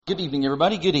Good evening,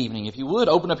 everybody. Good evening. If you would,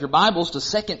 open up your Bibles to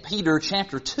 2 Peter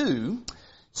chapter 2.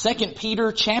 2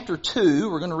 Peter chapter 2.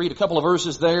 We're going to read a couple of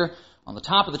verses there on the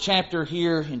top of the chapter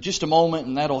here in just a moment,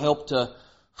 and that'll help to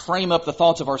frame up the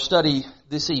thoughts of our study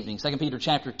this evening. 2 Peter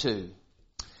chapter 2.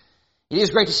 It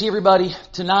is great to see everybody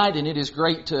tonight, and it is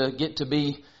great to get to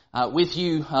be with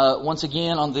you once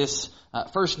again on this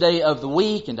first day of the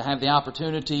week, and to have the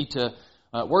opportunity to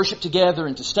worship together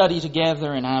and to study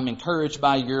together. And I'm encouraged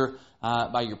by your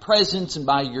presence and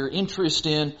by your interest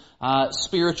in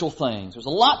spiritual things. There's a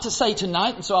lot to say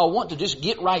tonight, and so I want to just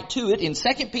get right to it. In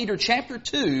 2 Peter chapter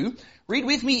 2, read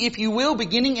with me if you will,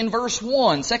 beginning in verse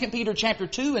 1. 2 Peter chapter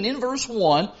 2, and in verse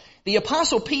 1, the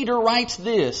Apostle Peter writes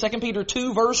this. 2 Peter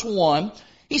 2 verse 1,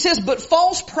 he says, "But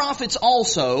false prophets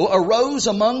also arose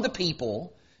among the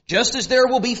people, just as there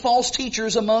will be false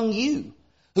teachers among you,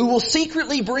 who will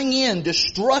secretly bring in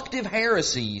destructive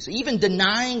heresies, even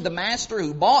denying the master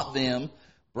who bought them,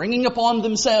 bringing upon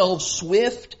themselves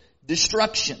swift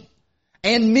destruction.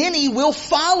 And many will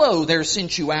follow their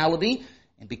sensuality,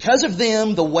 and because of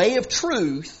them the way of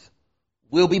truth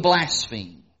will be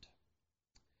blasphemed."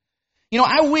 You know,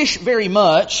 I wish very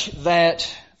much that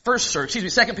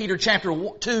 2 Peter chapter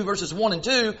 2 verses 1 and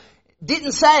 2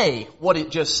 didn't say what it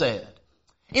just said.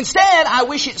 Instead, I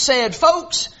wish it said,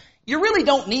 folks, you really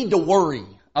don't need to worry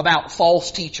about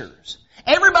false teachers.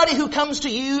 Everybody who comes to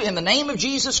you in the name of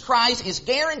Jesus Christ is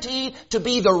guaranteed to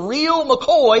be the real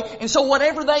McCoy, and so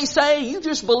whatever they say, you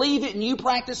just believe it and you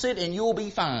practice it and you'll be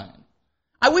fine.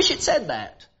 I wish it said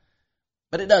that,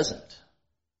 but it doesn't.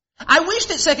 I wish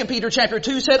that 2 Peter chapter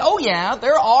 2 said, oh yeah,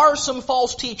 there are some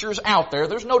false teachers out there.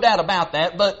 There's no doubt about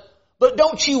that, but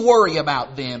don't you worry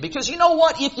about them. Because you know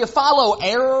what? If you follow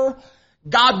error,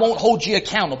 God won't hold you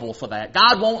accountable for that.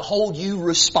 God won't hold you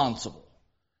responsible.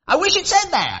 I wish it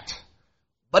said that,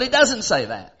 but it doesn't say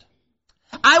that.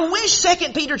 I wish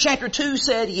 2 Peter chapter 2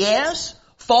 said, yes,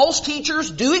 false teachers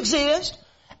do exist,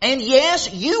 and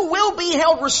yes, you will be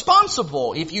held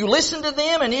responsible if you listen to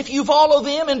them and if you follow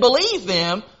them and believe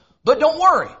them, but don't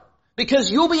worry,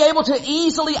 because you'll be able to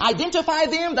easily identify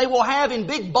them. They will have in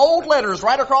big bold letters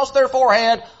right across their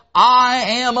forehead,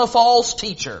 I am a false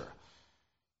teacher.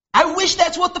 I wish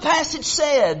that's what the passage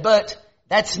said, but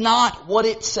that's not what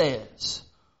it says.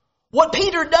 What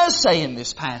Peter does say in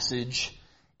this passage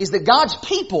is that God's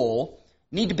people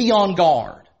need to be on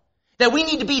guard. That we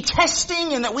need to be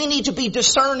testing and that we need to be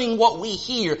discerning what we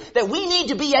hear. That we need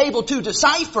to be able to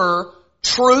decipher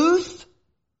truth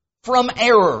from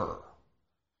error.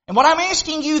 And what I'm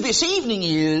asking you this evening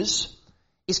is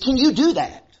can you do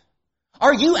that?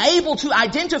 Are you able to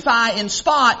identify and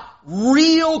spot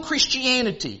real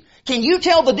Christianity? Can you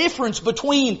tell the difference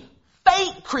between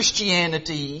fake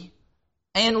Christianity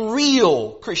and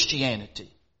real Christianity?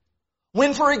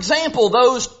 When, for example,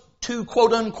 those two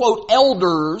quote-unquote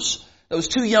elders, those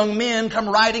two young men come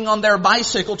riding on their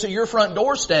bicycle to your front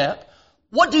doorstep,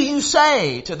 what do you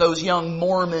say to those young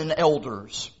Mormon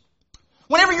elders?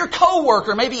 Whenever your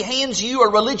coworker maybe hands you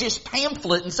a religious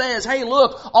pamphlet and says, hey,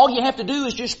 look, all you have to do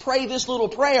is just pray this little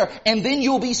prayer and then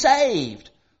you'll be saved.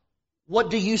 What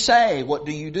do you say? What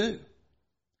do you do?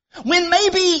 When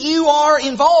maybe you are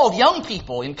involved, young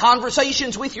people, in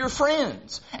conversations with your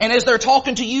friends, and as they're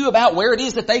talking to you about where it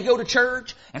is that they go to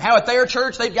church, and how at their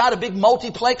church they've got a big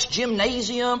multiplex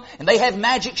gymnasium, and they have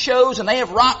magic shows, and they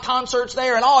have rock concerts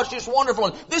there, and it's just wonderful,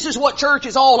 and this is what church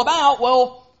is all about,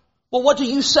 well, what do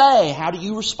you say? How do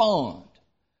you respond?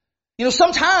 You know,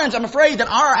 sometimes I'm afraid that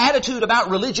our attitude about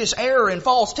religious error and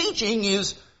false teaching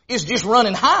is just run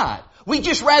and hide. We'd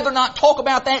just rather not talk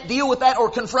about that, deal with that, or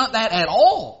confront that at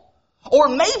all. Or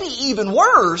maybe even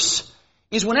worse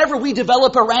is whenever we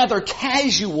develop a rather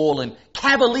casual and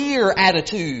cavalier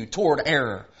attitude toward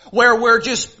error, where we're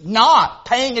just not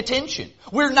paying attention.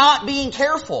 We're not being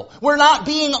careful. We're not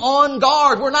being on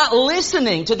guard. We're not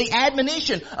listening to the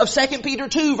admonition of 2 Peter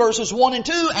 2 verses 1 and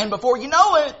 2. And before you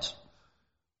know it,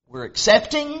 we're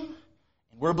accepting,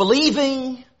 we're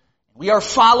believing, we are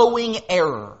following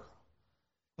error.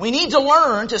 We need to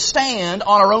learn to stand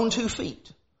on our own 2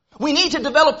 feet. We need to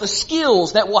develop the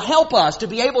skills that will help us to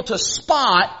be able to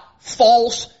spot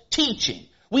false teaching.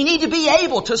 We need to be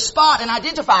able to spot and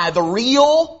identify the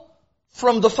real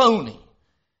from the phony.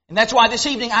 And that's why this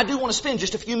evening I do want to spend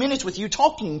just a few minutes with you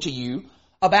talking to you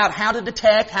about how to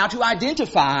detect, how to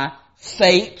identify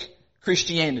fake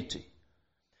Christianity.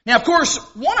 Now, of course,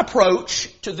 one approach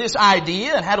to this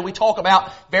idea, and how do we talk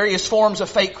about various forms of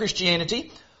fake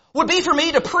Christianity, would be for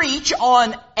me to preach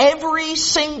on every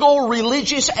single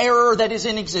religious error that is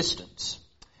in existence.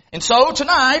 And so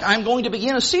tonight I'm going to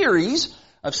begin a series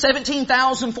of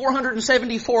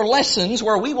 17,474 lessons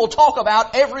where we will talk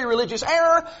about every religious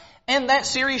error, and that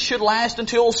series should last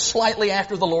until slightly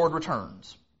after the Lord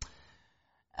returns.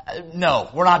 No,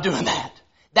 we're not doing that.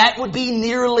 That would be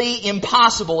nearly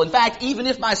impossible. In fact, even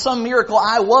if by some miracle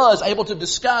I was able to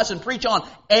discuss and preach on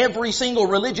every single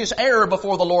religious error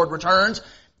before the Lord returns,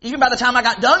 even by the time I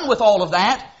got done with all of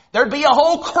that, there'd be a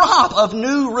whole crop of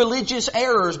new religious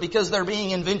errors because they're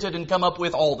being invented and come up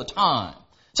with all the time.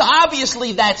 So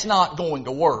obviously that's not going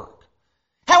to work.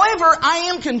 However,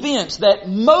 I am convinced that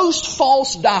most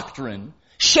false doctrine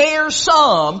shares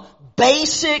some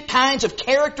basic kinds of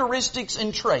characteristics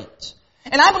and traits.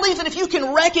 And I believe that if you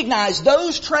can recognize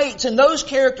those traits and those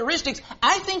characteristics,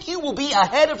 I think you will be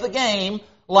ahead of the game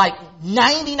like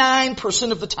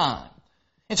 99% of the time.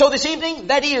 And so this evening,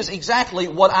 that is exactly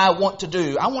what I want to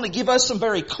do. I want to give us some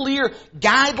very clear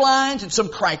guidelines and some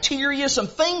criteria, some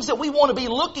things that we want to be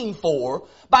looking for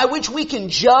by which we can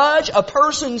judge a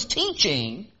person's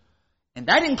teaching. And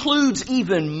that includes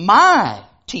even my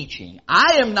teaching.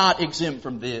 I am not exempt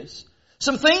from this.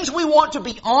 Some things we want to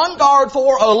be on guard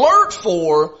for, alert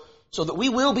for, so that we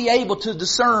will be able to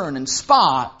discern and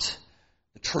spot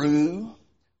the true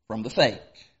from the fake.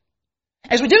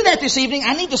 As we do that this evening,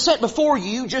 I need to set before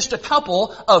you just a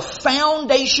couple of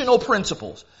foundational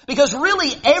principles. Because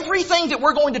really everything that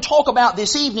we're going to talk about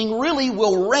this evening really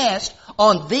will rest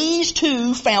on these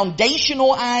two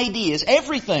foundational ideas.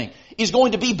 Everything is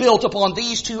going to be built upon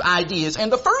these two ideas.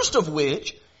 And the first of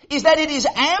which is that it is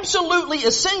absolutely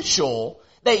essential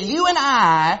that you and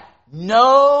I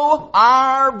know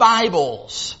our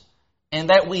Bibles and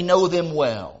that we know them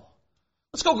well.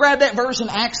 Let's go grab that verse in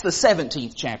Acts the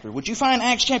 17th chapter. Would you find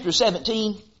Acts chapter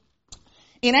 17?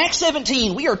 In Acts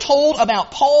 17, we are told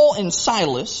about Paul and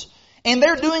Silas, and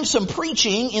they're doing some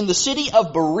preaching in the city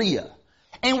of Berea.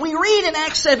 And we read in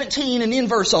Acts 17 and in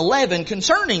verse 11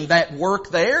 concerning that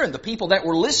work there and the people that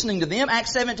were listening to them.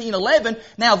 Acts 17:11.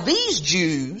 Now these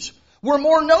Jews were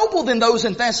more noble than those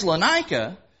in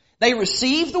Thessalonica. They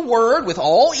received the word with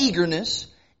all eagerness,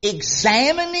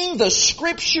 examining the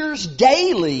scriptures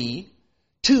daily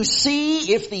to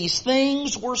see if these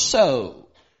things were so.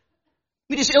 Let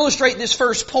me just illustrate this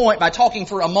first point by talking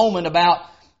for a moment about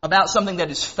something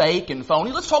that is fake and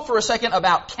phony. Let's talk for a second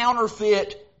about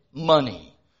counterfeit money.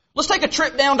 Let's take a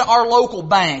trip down to our local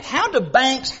bank. How do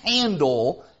banks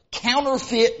handle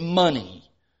counterfeit money?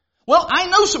 Well, I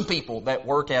know some people that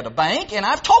work at a bank, and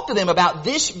I've talked to them about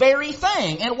this very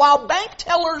thing. And while bank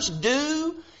tellers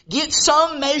do get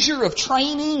some measure of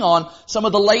training on some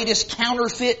of the latest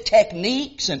counterfeit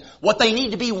techniques and what they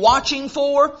need to be watching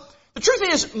for, the truth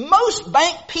is most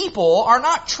bank people are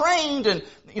not trained and,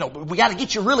 we got to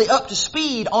get you really up to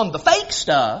speed on the fake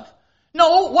stuff.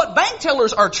 No, what bank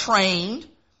tellers are trained,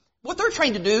 what they're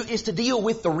trained to do is to deal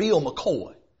with the real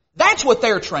McCoy. That's what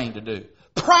they're trained to do.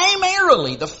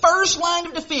 Primarily, the first line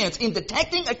of defense in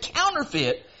detecting a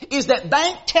counterfeit is that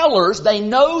bank tellers, they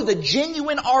know the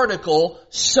genuine article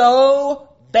so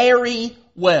very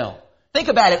well. Think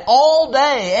about it. All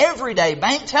day, every day,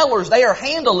 bank tellers, they are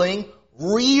handling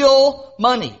real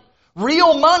money.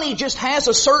 Real money just has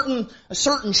a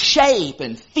certain shape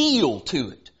and feel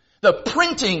to it. The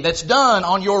printing that's done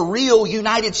on your real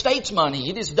United States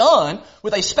money, it is done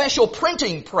with a special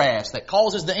printing press that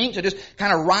causes the ink to just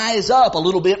kind of rise up a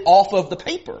little bit off of the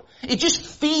paper. It just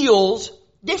feels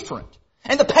different.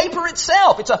 And the paper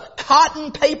itself, it's a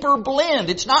cotton paper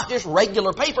blend. It's not just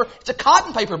regular paper, it's a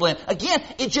cotton paper blend. Again,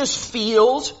 it just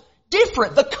feels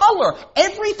different. The color,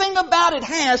 everything about it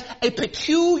has a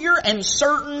peculiar and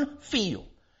certain feel.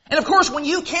 And of course, when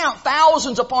you count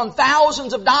thousands upon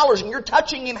thousands of dollars and you're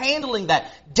touching and handling that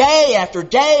day after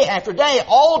day after day,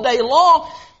 all day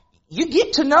long, you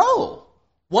get to know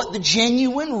what the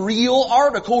genuine, real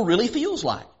article really feels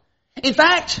like. In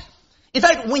fact,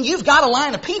 when you've got a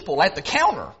line of people at the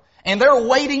counter and they're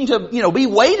waiting to, be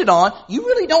waited on, you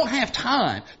really don't have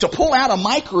time to pull out a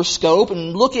microscope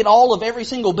and look at all of every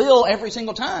single bill every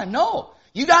single time. No.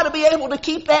 You got to be able to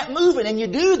keep that moving, and you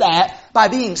do that by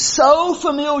being so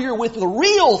familiar with the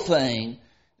real thing,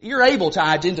 you're able to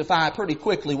identify pretty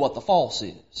quickly what the false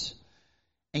is.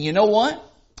 And you know what?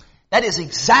 That is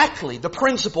exactly the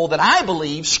principle that I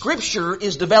believe Scripture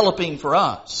is developing for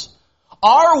us.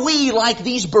 Are we like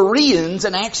these Bereans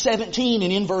in Acts 17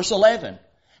 and in verse 11?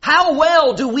 How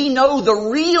well do we know the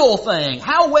real thing?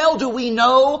 How well do we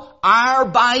know our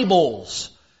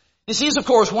Bibles? This is, of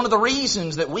course, one of the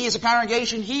reasons that we as a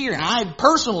congregation here, and I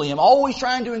personally am always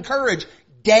trying to encourage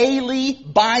daily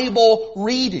Bible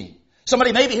reading.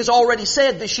 Somebody maybe has already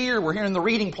said this year, we're here in the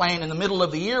reading plan in the middle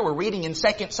of the year, we're reading in 2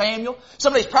 Samuel.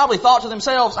 Somebody's probably thought to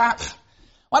themselves,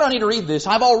 Why do I need to read this?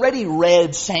 I've already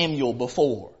read Samuel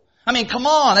before. I mean, come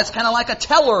on, that's kind of like a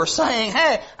teller saying,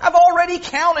 hey, I've already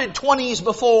counted 20s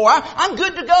before. I'm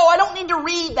good to go. I don't need to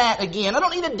read that again. I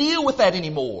don't need to deal with that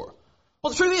anymore.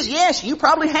 Well, the truth is, yes, you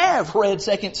probably have read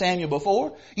 2 Samuel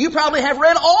before. You probably have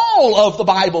read all of the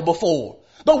Bible before.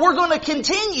 But we're going to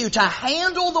continue to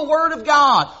handle the Word of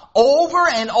God over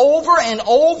and over and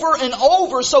over and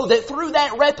over so that through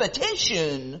that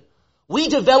repetition, we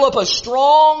develop a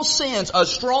strong sense, a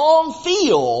strong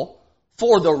feel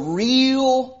for the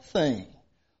real thing.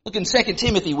 Look in 2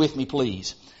 Timothy with me,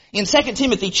 please. In 2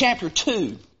 Timothy chapter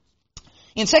 2,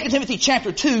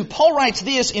 Paul writes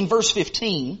this in verse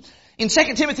 15. In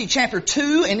 2 Timothy chapter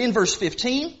 2 and in verse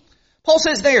 15, Paul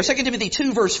says there, 2 Timothy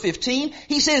 2 verse 15,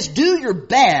 he says, do your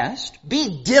best,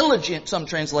 be diligent, some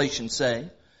translations say,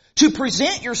 to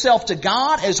present yourself to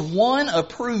God as one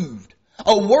approved,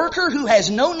 a worker who has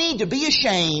no need to be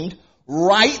ashamed,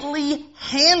 rightly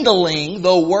handling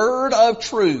the word of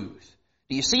truth.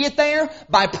 Do you see it there?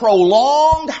 By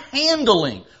prolonged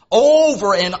handling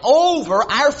over and over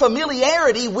our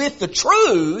familiarity with the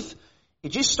truth, it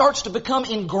just starts to become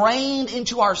ingrained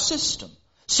into our system.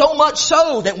 So much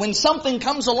so that when something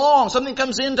comes along, something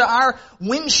comes into our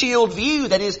windshield view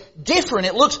that is different,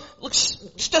 it looks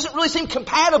just doesn't really seem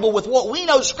compatible with what we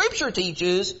know Scripture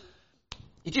teaches,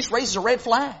 it just raises a red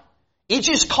flag. It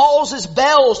just causes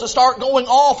bells to start going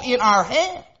off in our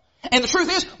head. And the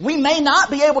truth is, we may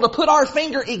not be able to put our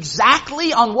finger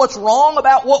exactly on what's wrong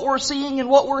about what we're seeing and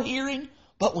what we're hearing,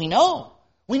 but we know.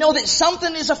 We know that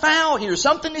something is afoul here,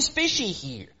 something is fishy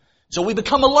here. So we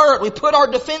become alert, we put our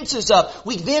defenses up,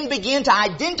 we then begin to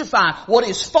identify what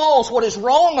is false, what is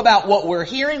wrong about what we're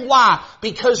hearing. Why?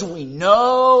 Because we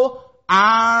know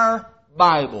our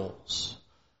Bibles.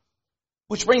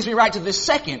 Which brings me right to this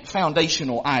second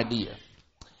foundational idea.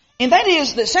 And that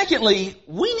is that secondly,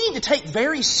 we need to take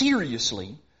very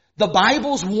seriously the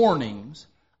Bible's warnings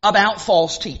about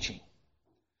false teaching.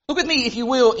 Look with me, if you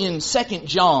will, in 2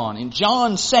 John, in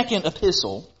John's second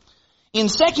epistle. In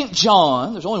 2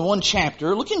 John, there's only one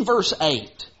chapter, look in verse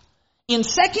 8. In 2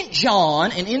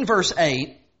 John and in verse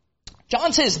 8,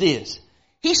 John says this.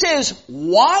 He says,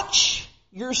 watch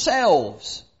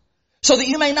yourselves so that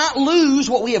you may not lose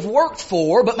what we have worked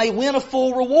for, but may win a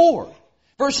full reward.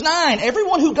 Verse 9,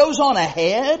 everyone who goes on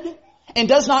ahead and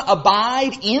does not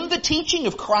abide in the teaching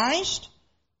of Christ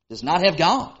does not have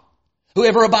God.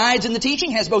 Whoever abides in the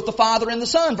teaching has both the Father and the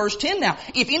Son. Verse 10 now,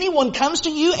 if anyone comes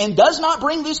to you and does not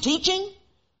bring this teaching,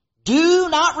 do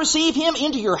not receive him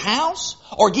into your house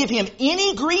or give him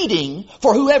any greeting,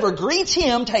 for whoever greets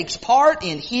him takes part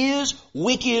in his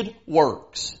wicked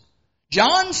works.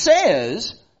 John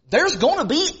says there's going to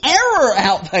be error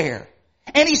out there.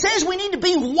 And he says we need to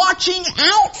be watching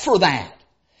out for that.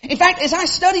 In fact, as I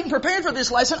studied and prepared for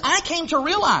this lesson, I came to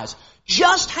realize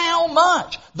just how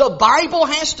much the Bible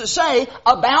has to say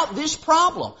about this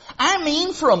problem. I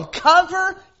mean, from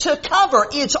cover to cover,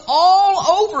 it's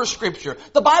all over Scripture.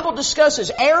 The Bible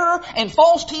discusses error and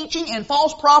false teaching and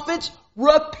false prophets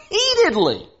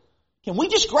repeatedly. Can we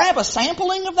just grab a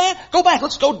sampling of that?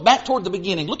 Let's go back toward the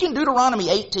beginning. Look in Deuteronomy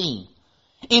 18.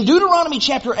 In Deuteronomy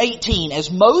chapter 18,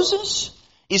 as Moses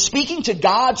is speaking to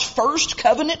God's first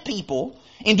covenant people,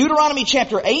 in Deuteronomy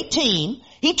chapter 18,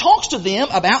 he talks to them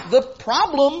about the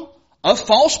problem of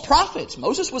false prophets.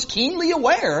 Moses was keenly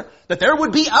aware that there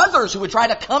would be others who would try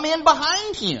to come in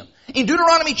behind him. In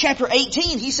Deuteronomy chapter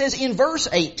 18, he says in verse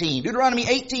 18, Deuteronomy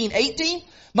 18:18,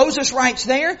 Moses writes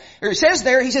there, or it says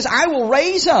there, he says, I will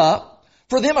raise up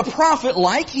for them a prophet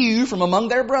like you from among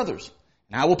their brothers.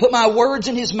 And I will put my words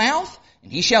in his mouth,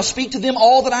 and he shall speak to them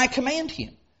all that I command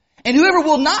him. And whoever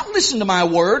will not listen to my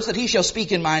words that he shall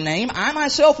speak in my name, I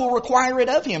myself will require it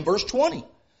of him. Verse 20.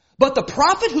 But the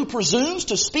prophet who presumes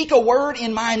to speak a word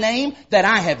in my name that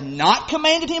I have not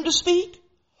commanded him to speak,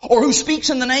 or who speaks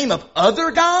in the name of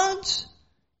other gods,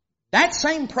 that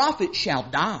same prophet shall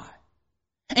die.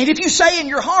 And if you say in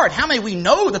your heart, how may we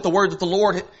know that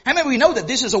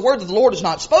this is a word that the Lord has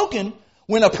not spoken?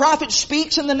 When a prophet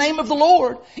speaks in the name of the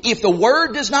Lord, if the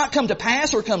word does not come to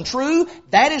pass or come true,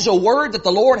 that is a word that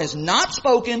the Lord has not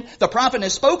spoken. The prophet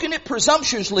has spoken it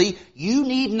presumptuously. You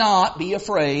need not be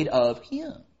afraid of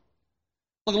him.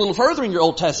 Look a little further in your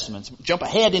Old Testament. Jump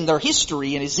ahead in their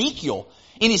history in Ezekiel.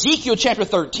 In Ezekiel chapter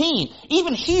 13,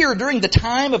 even here during the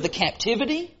time of the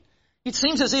captivity, it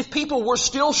seems as if people were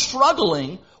still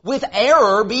struggling with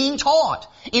error being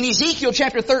taught. In Ezekiel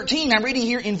chapter 13, I'm reading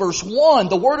here in verse 1,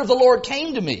 the word of the Lord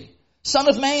came to me, Son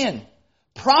of man,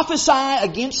 prophesy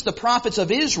against the prophets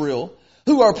of Israel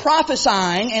who are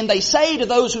prophesying, and they say to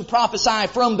those who prophesy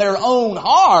from their own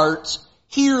hearts,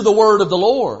 hear the word of the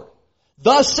Lord.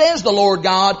 Thus says the Lord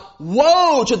God,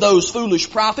 woe to those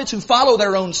foolish prophets who follow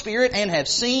their own spirit and have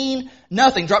seen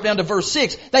nothing. Drop down to verse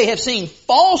 6. They have seen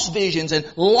false visions and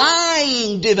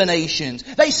lying divinations.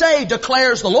 They say,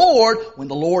 declares the Lord, when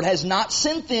the Lord has not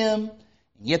sent them.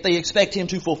 And yet they expect Him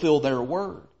to fulfill their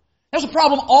word. There's a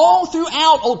problem all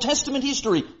throughout Old Testament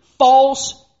history.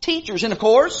 False teachers. And of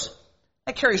course,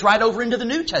 that carries right over into the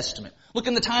New Testament. Look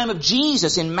in the time of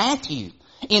Jesus in Matthew.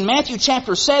 In Matthew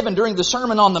chapter 7, during the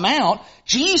Sermon on the Mount,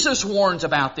 Jesus warns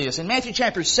about this. In Matthew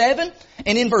chapter 7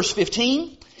 and in verse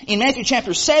 15, in Matthew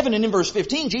chapter 7 and in verse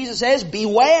 15, Jesus says,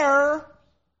 beware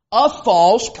of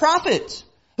false prophets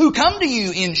who come to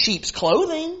you in sheep's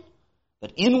clothing,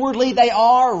 but inwardly they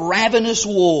are ravenous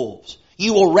wolves.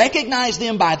 You will recognize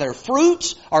them by their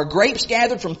fruits. Are grapes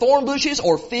gathered from thorn bushes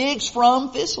or figs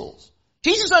from thistles?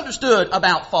 Jesus understood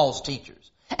about false teachers.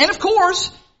 And of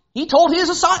course, He told His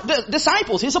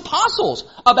disciples, His apostles,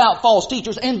 about false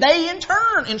teachers, and they in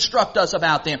turn instruct us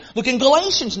about them. Look in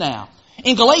Galatians now.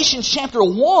 In Galatians chapter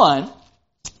 1,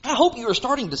 I hope you are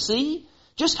starting to see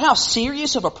just how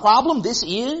serious of a problem this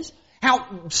is,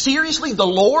 how seriously the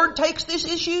Lord takes this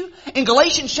issue. In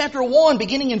Galatians chapter 1,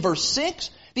 beginning in verse 6,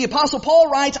 the apostle Paul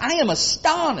writes, I am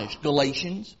astonished,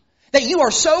 Galatians, that you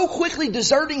are so quickly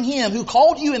deserting Him who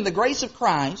called you in the grace of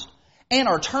Christ and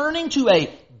are turning to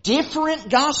a different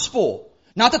gospel.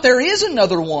 Not that there is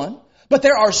another one, but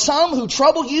there are some who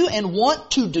trouble you and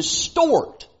want to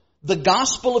distort the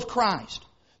gospel of Christ.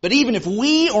 But even if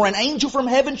we or an angel from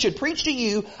heaven should preach to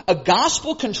you a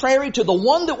gospel contrary to the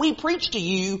one that we preach to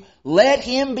you, let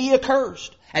him be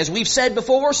accursed. As we've said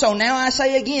before, so now I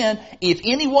say again, if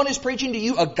anyone is preaching to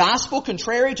you a gospel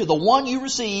contrary to the one you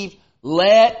received,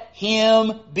 let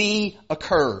him be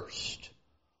accursed.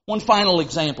 One final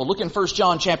example. Look in 1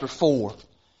 John chapter 4.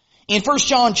 In 1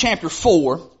 John chapter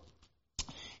 4,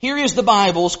 here is the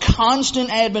Bible's constant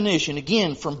admonition,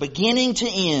 again, from beginning to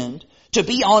end, to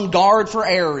be on guard for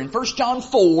error. In 1 John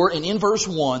 4 and in verse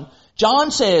 1,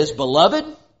 John says, Beloved,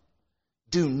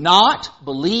 do not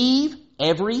believe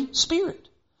every spirit,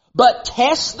 but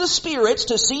test the spirits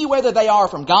to see whether they are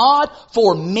from God,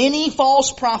 for many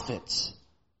false prophets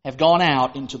have gone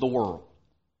out into the world.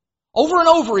 Over and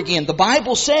over again, the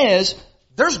Bible says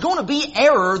there's going to be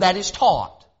error that is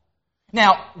taught.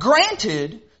 Now,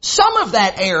 granted, some of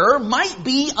that error might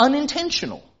be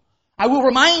unintentional. I will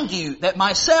remind you that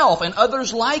myself and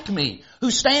others like me who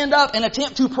stand up and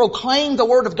attempt to proclaim the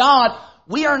Word of God,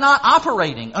 we are not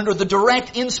operating under the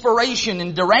direct inspiration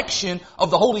and direction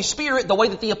of the Holy Spirit the way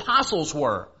that the apostles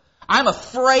were. I'm a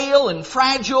frail and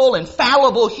fragile and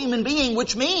fallible human being,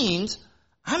 which means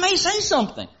I may say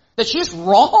something that's just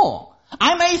wrong.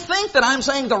 I may think that I'm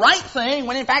saying the right thing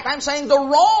when in fact I'm saying the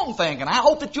wrong thing, and I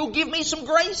hope that you'll give me some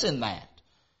grace in that.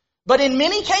 But in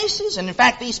many cases, and in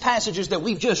fact these passages that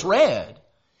we've just read,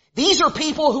 these are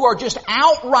people who are just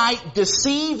outright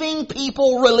deceiving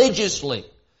people religiously.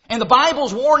 And the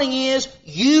Bible's warning is,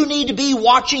 you need to be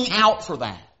watching out for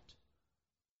that.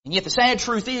 And yet the sad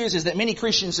truth is that many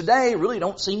Christians today really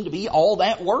don't seem to be all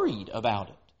that worried about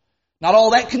it. Not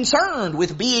all that concerned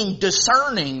with being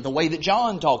discerning the way that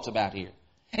John talks about here.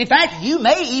 In fact, you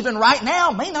may even right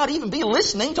now, may not even be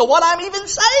listening to what I'm even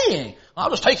saying. I'll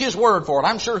just take his word for it.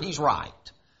 I'm sure he's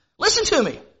right. Listen to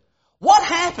me. What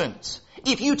happens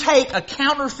if you take a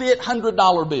counterfeit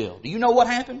 $100 bill? Do you know what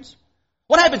happens?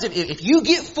 What happens if you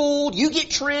get fooled, you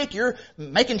get tricked, you're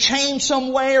making change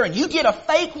somewhere, and you get a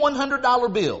fake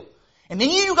 $100 bill? And then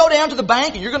you go down to the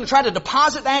bank and you're going to try to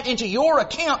deposit that into your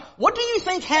account. What do you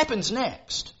think happens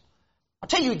next? I'll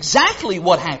tell you exactly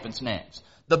what happens next.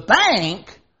 The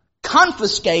bank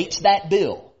confiscates that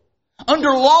bill.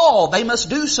 Under law, they must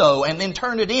do so and then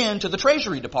turn it in to the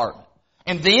Treasury Department.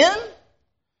 And then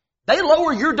they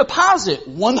lower your deposit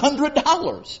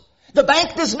 $100. The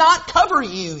bank does not cover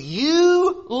you.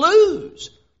 You lose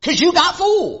because you got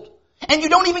fooled. And you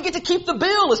don't even get to keep the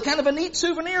bill as kind of a neat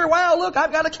souvenir. Wow, look,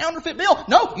 I've got a counterfeit bill.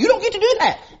 No, you don't get to do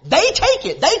that. They take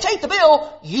it. They take the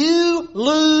bill. You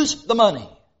lose the money.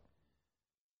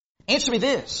 Answer me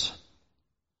this.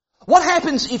 What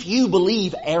happens if you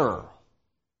believe error?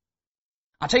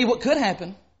 I'll tell you what could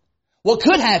happen. What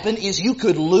could happen is you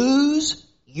could lose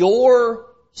your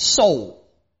soul.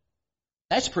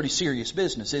 That's pretty serious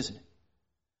business, isn't it?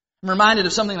 I'm reminded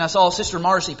of something I saw Sister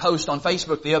Marcy post on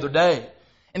Facebook the other day.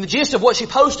 And the gist of what she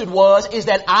posted is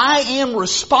that I am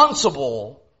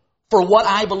responsible for what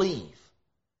I believe.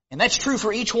 And that's true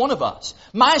for each one of us.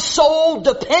 My soul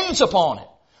depends upon it.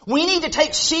 We need to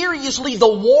take seriously the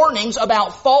warnings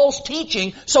about false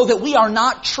teaching so that we are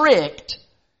not tricked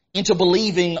into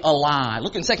believing a lie.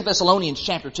 Look in 2 Thessalonians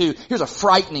chapter 2. Here's a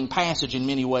frightening passage in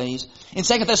many ways. In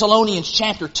 2 Thessalonians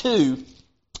chapter 2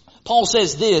 Paul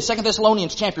says this, 2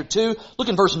 Thessalonians chapter 2, look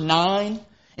in verse 9.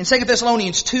 In 2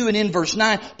 Thessalonians 2 and in verse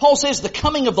 9, Paul says the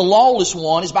coming of the lawless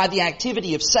one is by the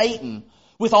activity of Satan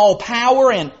with all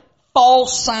power and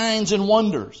false signs and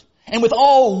wonders, and with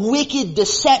all wicked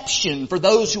deception for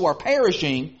those who are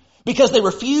perishing because they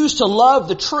refuse to love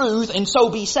the truth and so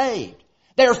be saved.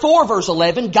 Therefore, verse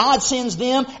 11, God sends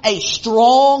them a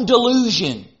strong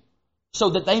delusion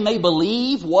so that they may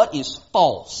believe what is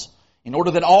false, in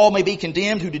order that all may be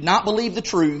condemned who did not believe the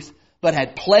truth, but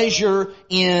had pleasure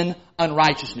in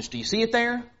unrighteousness. Do you see it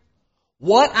there?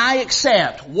 What I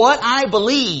accept, what I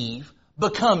believe,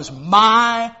 becomes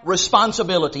my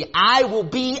responsibility. I will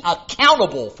be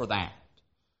accountable for that.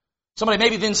 Somebody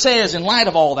maybe then says, in light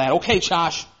of all that, okay,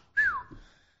 Josh,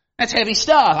 that's heavy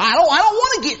stuff. I don't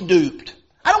want to get duped.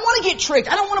 I don't want to get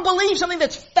tricked. I don't want to believe something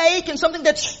that's fake and something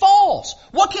that's false.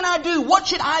 What can I do? What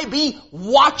should I be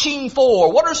watching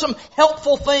for? What are some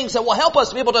helpful things that will help us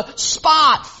to be able to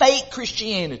spot fake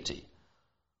Christianity?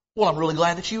 Well, I'm really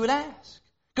glad that you would ask.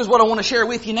 Because what I want to share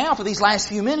with you now for these last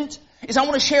few minutes is I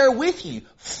want to share with you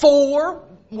 4,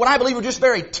 what I believe are just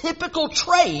very typical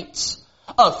traits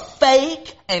of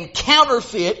fake and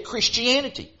counterfeit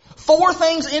Christianity. 4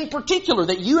 things in particular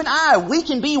that you and we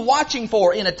can be watching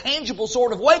for in a tangible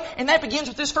sort of way. And that begins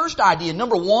with this first idea.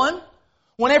 Number 1,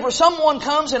 whenever someone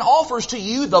comes and offers to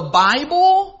you the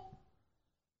Bible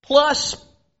plus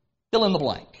fill in the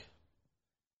blank.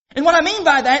 And what I mean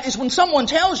by that is when someone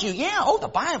tells you, the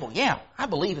Bible, I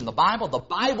believe in the Bible. The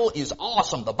Bible is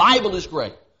awesome. The Bible is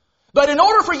great. But in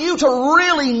order for you to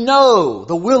really know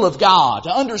the will of God, to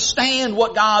understand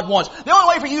what God wants, the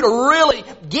only way for you to really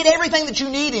get everything that you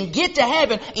need and get to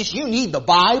heaven is you need the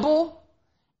Bible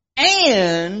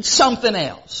and something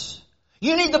else.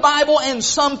 You need the Bible and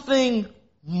something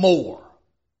more.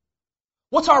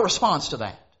 What's our response to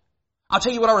that? I'll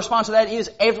tell you what our response to that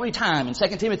is every time in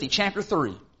 2 Timothy chapter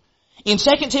 3. In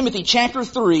 2 Timothy chapter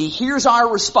 3, here's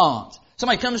our response.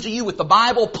 Somebody comes to you with the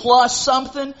Bible plus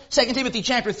something. 2 Timothy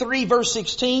chapter 3 verse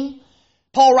 16.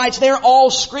 Paul writes there, all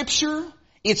Scripture,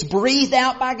 it's breathed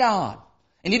out by God.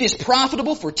 And it is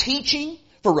profitable for teaching,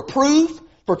 for reproof,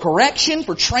 for correction,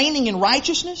 for training in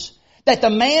righteousness, that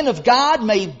the man of God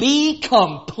may be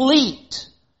complete,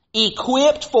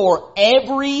 equipped for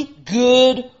every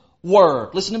good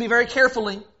word. Listen to me very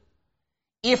carefully.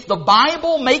 If the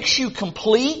Bible makes you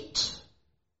complete,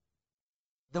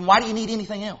 then why do you need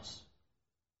anything else?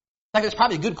 I think it's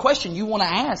probably a good question you want to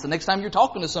ask the next time you're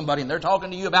talking to somebody and they're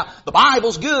talking to you about the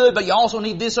Bible's good, but you also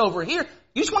need this over here.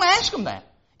 You just want to ask them that.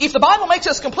 If the Bible makes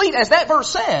us complete, as that verse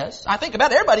says, I think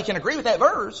about everybody can agree with that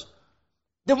verse,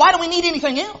 then why do we need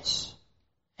anything else?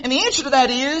 And the answer to that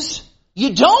is,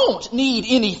 you don't need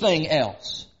anything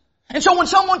else. And so when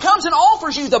someone comes and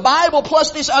offers you the Bible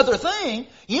plus this other thing,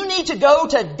 you need to go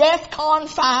to DEFCON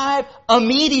 5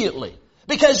 immediately.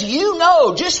 Because you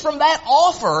know just from that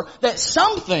offer that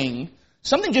something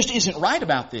just isn't right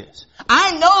about this.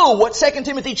 I know what 2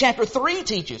 Timothy chapter 3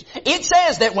 teaches. It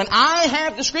says that when I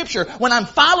have the Scripture, when I'm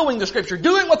following the Scripture,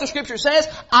 doing what the Scripture says,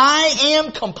 I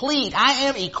am complete. I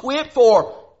am equipped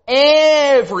for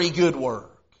every good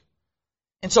work.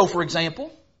 And so, for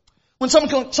example, when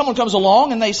someone comes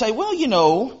along and they say, well,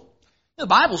 the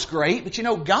Bible's great, but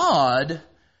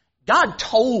God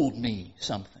told me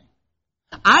something.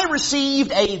 I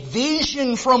received a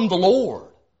vision from the Lord.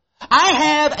 I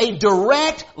have a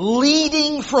direct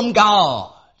leading from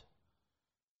God.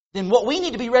 Then what we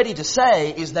need to be ready to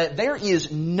say is that there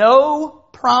is no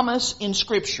promise in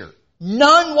Scripture,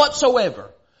 none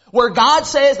whatsoever, where God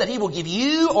says that He will give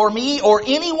you or me or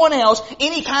anyone else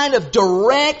any kind of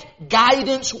direct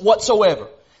guidance whatsoever.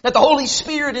 That the Holy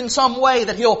Spirit in some way,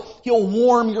 that He'll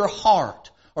warm your heart.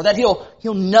 Or that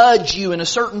He'll nudge you in a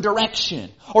certain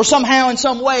direction. Or somehow in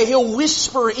some way He'll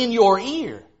whisper in your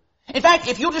ear. In fact,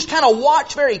 if you'll just kind of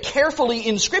watch very carefully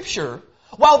in Scripture,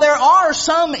 while there are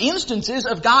some instances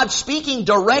of God speaking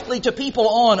directly to people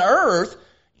on earth,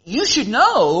 you should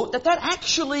know that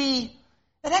actually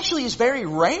is very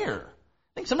rare.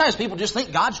 I think sometimes people just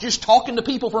think God's just talking to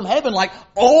people from heaven like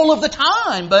all of the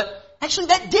time, but actually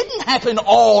that didn't happen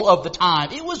all of the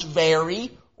time. It was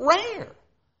very rare.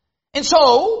 And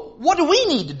so, what do we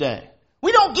need today?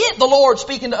 We don't get the Lord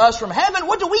speaking to us from heaven.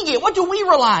 What do we get? What do we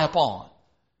rely upon?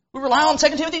 We rely on 2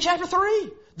 Timothy chapter 3.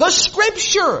 The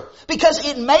Scripture. Because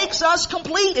it makes us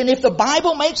complete. And if the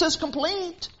Bible makes us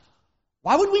complete,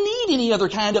 why would we need any other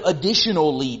kind of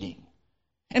additional leading?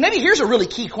 And maybe here's a really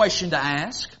key question to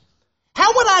ask.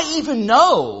 How would I even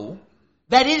know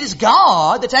that it is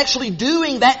God that's actually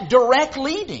doing that direct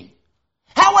leading?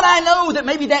 How would would I know that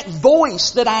maybe that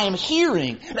voice that I am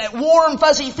hearing, that warm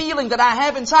fuzzy feeling that I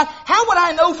have inside, how would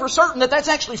I know for certain that that's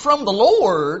actually from the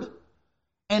Lord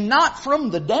and not from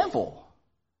the devil?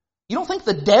 You don't think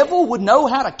the devil would know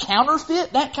how to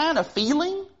counterfeit that kind of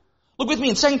feeling? Look with me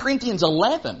in 2 Corinthians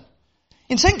 11.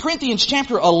 In 2 Corinthians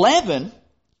chapter 11,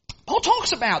 Paul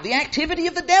talks about the activity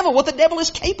of the devil, what the devil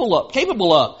is capable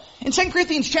of. In 2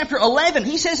 Corinthians chapter 11,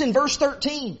 he says in verse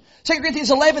 13, 2 Corinthians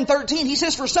 11:13, he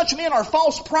says, "For such men are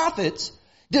false prophets,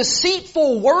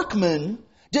 deceitful workmen,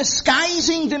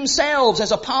 disguising themselves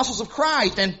as apostles of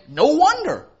Christ." And no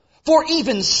wonder, for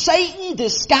even Satan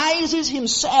disguises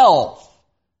himself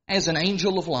as an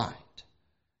angel of light.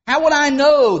 How would I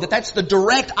know that that's the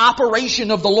direct operation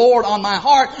of the Lord on my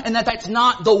heart and that that's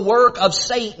not the work of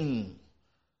Satan?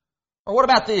 Or what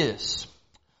about this?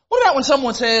 What about when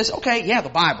someone says, okay, yeah, the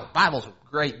Bible's a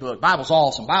great book. Bible's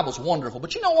awesome. Bible's wonderful.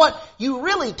 But you know what? You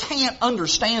really can't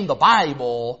understand the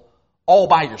Bible all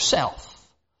by yourself.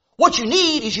 What you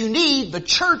need the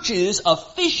church's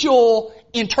official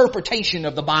interpretation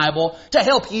of the Bible to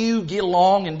help you get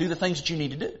along and do the things that you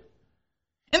need to do.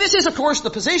 And this is, of course, the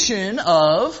position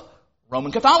of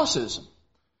Roman Catholicism.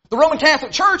 The Roman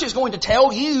Catholic Church is going to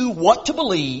tell you what to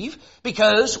believe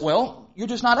because, well, you're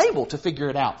just not able to figure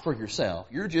it out for yourself.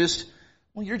 You're just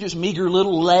meager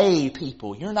little lay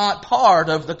people. You're not part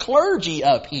of the clergy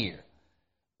up here.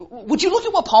 Would you look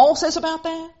at what Paul says about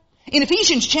that? In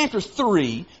Ephesians chapter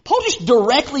 3, Paul just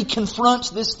directly confronts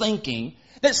this thinking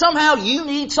that somehow you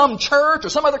need some church or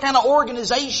some other kind of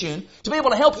organization to be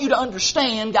able to help you to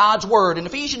understand God's Word. In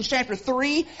Ephesians chapter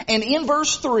 3 and in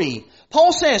verse 3,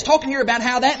 Paul says, talking here about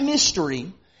how that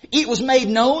mystery, it was made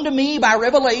known to me by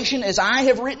revelation as I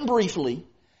have written briefly.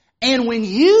 And when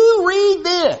you read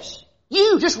this,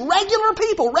 you, just regular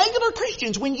people, regular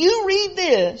Christians, when you read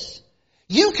this,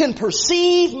 you can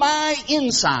perceive my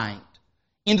insight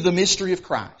into the mystery of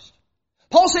Christ.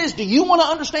 Paul says, do you want to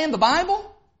understand the Bible?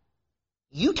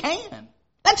 You can.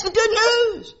 That's the good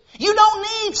news. You don't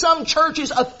need some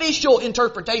church's official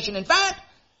interpretation. In fact,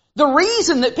 the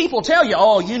reason that people tell you,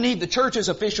 oh, you need the church's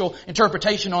official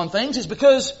interpretation on things is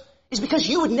because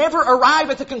you would never arrive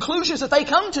at the conclusions that they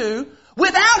come to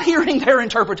without hearing their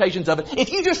interpretations of it.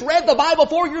 If you just read the Bible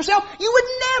for yourself, you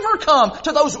would never come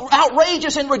to those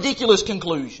outrageous and ridiculous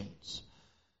conclusions.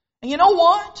 And you know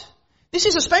what? This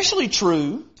is especially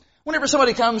true whenever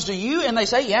somebody comes to you and they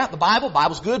say, yeah,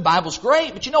 Bible's good, Bible's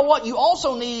great, but you know what? You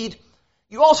also need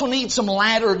some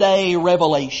latter-day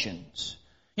revelations.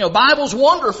 You know, Bible's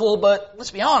wonderful, but let's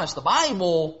be honest, the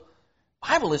Bible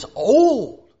is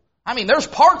old. I mean, there's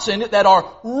parts in it that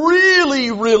are really,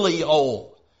 really old.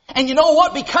 And you know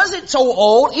what? Because it's so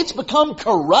old, it's become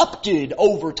corrupted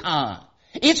over time.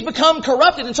 It's become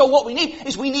corrupted, and so what we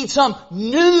need some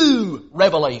new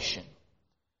revelation.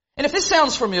 And if this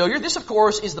sounds familiar, this of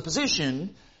course is the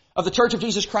position of the Church of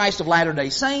Jesus Christ of Latter-day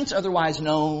Saints, otherwise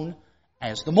known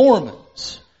as the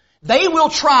Mormons. They will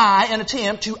try and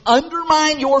attempt to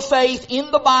undermine your faith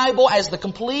in the Bible as the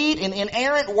complete and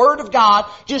inerrant Word of God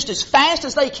just as fast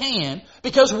as they can,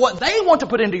 because what they want to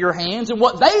put into your hands and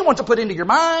what they want to put into your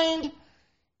mind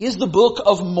is the Book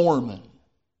of Mormon.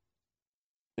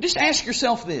 But just ask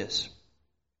yourself this.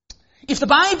 If the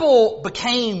Bible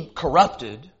became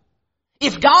corrupted,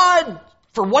 if God,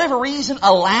 for whatever reason,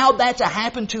 allowed that to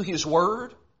happen to His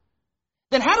Word,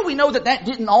 then how do we know that that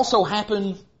didn't also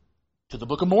happen to the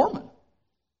Book of Mormon?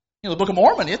 You know, the Book of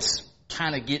Mormon, it's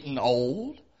kind of getting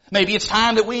old. Maybe it's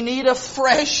time that we need a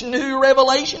fresh new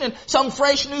revelation and some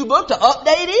fresh new book to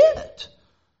update it.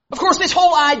 Of course, this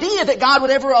whole idea that God would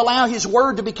ever allow His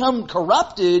Word to become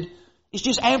corrupted is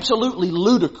just absolutely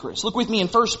ludicrous. Look with me in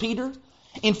 1 Peter.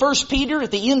 In 1 Peter,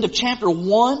 at the end of chapter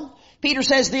 1, Peter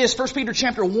says this, 1 Peter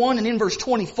chapter 1 and in verse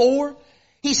 24,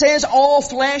 he says, all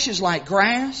flesh is like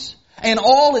grass, and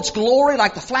all its glory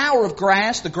like the flower of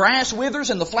grass. The grass withers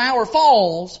and the flower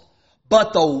falls,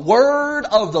 but the word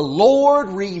of the Lord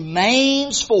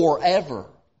remains forever.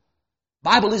 The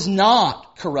Bible is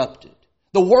not corrupted.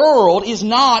 The world is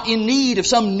not in need of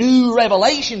some new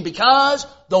revelation because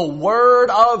the word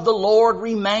of the Lord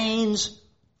remains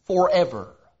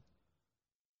forever.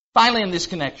 Finally, in this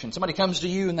connection, somebody comes to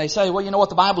you and they say, well, you know what,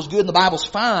 the Bible's good and the Bible's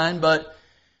fine, but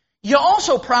you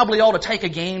also probably ought to take a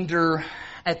gander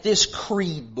at this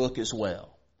creed book as well.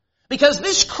 Because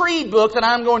this creed book that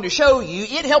I'm going to show you,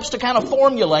 it helps to kind of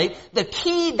formulate the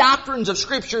key doctrines of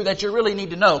Scripture that you really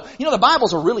need to know. You know, the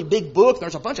Bible's a really big book.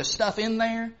 There's a bunch of stuff in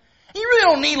there. You really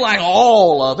don't need like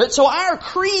all of it. So our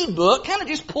creed book kind of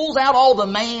just pulls out all the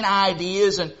main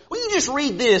ideas and, well, you just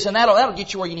read this and that'll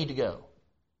get you where you need to go.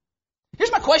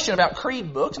 Here's my question about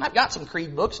creed books, and I've got some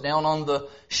creed books down on the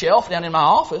shelf down in my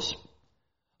office.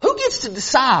 Who gets to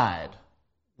decide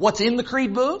what's in the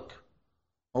creed book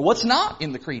or what's not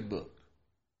in the creed book?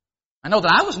 I know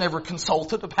that I was never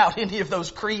consulted about any of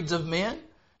those creeds of men.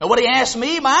 Nobody asked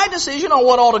me my decision on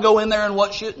what ought to go in there and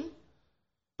what shouldn't.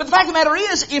 But the fact of the matter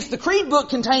is, if the creed book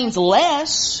contains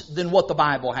less than what the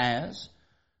Bible has,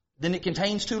 then it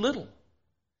contains too little.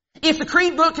 If the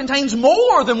creed book contains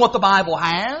more than what the Bible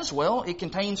has, well, it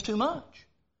contains too much.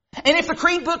 And if the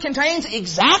creed book contains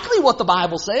exactly what the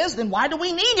Bible says, then why do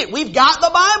we need it? We've got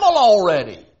the Bible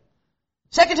already.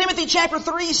 2 Timothy chapter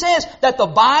 3 says that the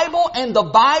Bible and the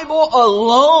Bible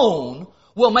alone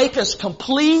will make us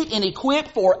complete and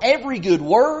equipped for every good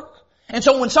work. And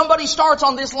so when somebody starts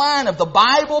on this line of the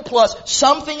Bible plus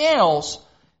something else,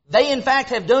 they in fact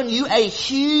have done you a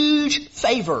huge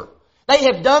favor. They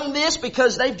have done this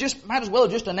because they've might as well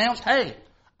have just announced, hey,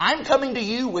 I'm coming to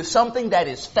you with something that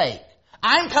is fake.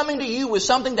 I'm coming to you with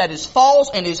something that is false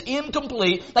and is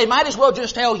incomplete. They might as well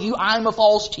just tell you I'm a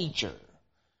false teacher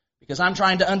because I'm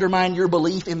trying to undermine your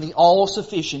belief in the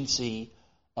all-sufficiency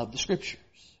of the Scriptures.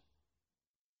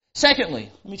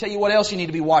 Secondly, let me tell you what else you need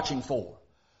to be watching for.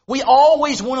 We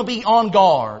always want to be on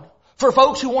guard for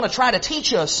folks who want to try to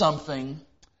teach us something,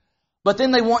 but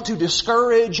then they want to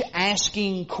discourage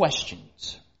asking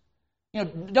questions.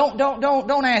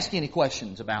 Don't ask any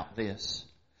questions about this.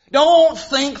 Don't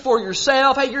think for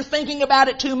yourself, hey, you're thinking about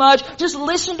it too much. Just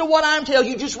listen to what I'm telling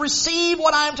you. Just receive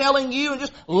what I'm telling you and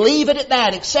just leave it at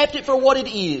that. Accept it for what it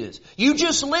is. You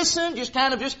just listen, just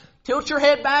tilt your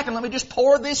head back and let me just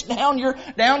pour this down your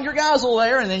guzzle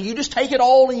there, and then you just take it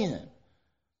all in.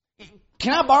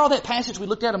 Can I borrow that passage we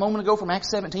looked at a moment ago from Acts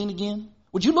 17 again?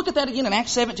 Would you look at that again in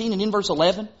Acts 17 and in verse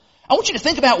 11? I want you to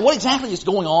think about what exactly is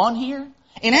going on here.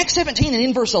 In Acts 17 and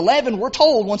in verse 11, we're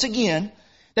told once again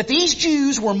that these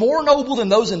Jews were more noble than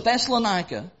those in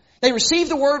Thessalonica. They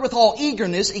received the word with all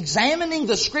eagerness, examining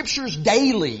the Scriptures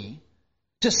daily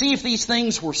to see if these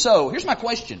things were so. Here's my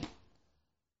question.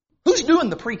 Who's doing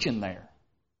the preaching there?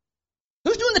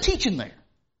 Who's doing the teaching there?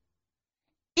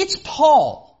 It's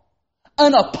Paul,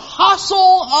 an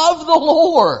apostle of the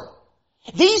Lord.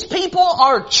 These people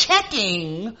are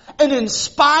checking an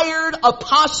inspired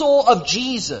apostle of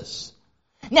Jesus.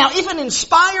 Now, if an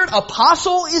inspired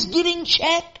apostle is getting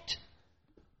checked,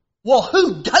 well,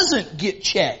 who doesn't get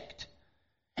checked?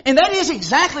 And that is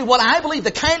exactly what I believe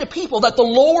the kind of people that the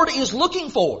Lord is looking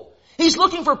for. He's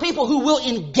looking for people who will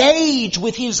engage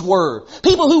with His Word.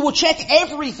 People who will check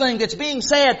everything that's being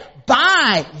said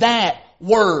by that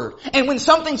Word. And when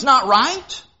something's not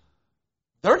right,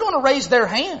 they're going to raise their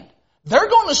hand. They're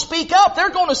going to speak up. They're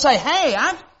going to say, hey,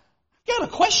 I've got a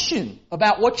question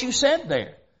about what you said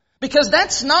there. Because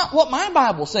that's not what my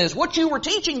Bible says. What you were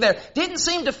teaching there didn't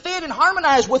seem to fit and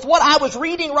harmonize with what I was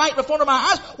reading right in front of my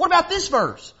eyes. What about this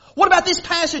verse? What about this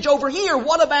passage over here?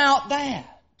 What about that?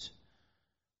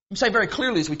 Let me say very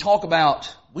clearly as we talk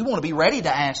about, we want to be ready to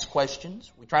ask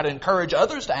questions. We try to encourage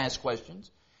others to ask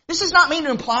questions. This does not mean to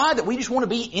imply that we just want to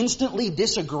be instantly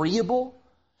disagreeable.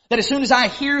 That as soon as I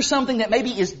hear something that maybe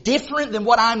is different than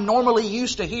what I'm normally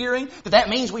used to hearing, that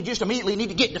means we just immediately need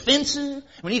to get defensive.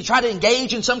 We need to try to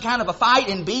engage in some kind of a fight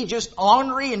and be just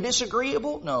ornery and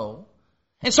disagreeable. No.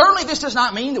 And certainly this does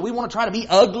not mean that we want to try to be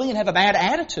ugly and have a bad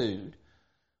attitude.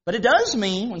 But it does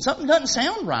mean when something doesn't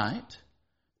sound right,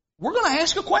 we're going to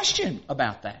ask a question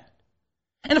about that.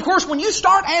 And of course, when you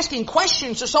start asking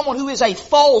questions to someone who is a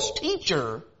false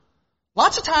teacher,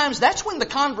 lots of times that's when the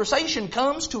conversation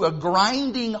comes to a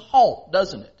grinding halt,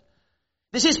 doesn't it?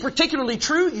 This is particularly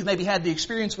true. You've maybe had the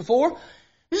experience before.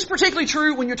 This is particularly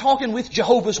true when you're talking with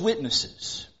Jehovah's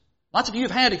Witnesses. Lots of you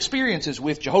have had experiences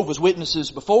with Jehovah's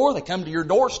Witnesses before. They come to your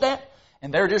doorstep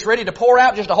and they're just ready to pour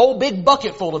out just a whole big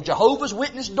bucket full of Jehovah's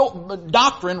Witness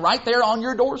doctrine right there on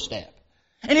your doorstep.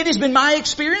 And it has been my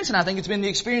experience, and I think it's been the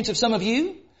experience of some of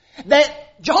you,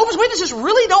 that Jehovah's Witnesses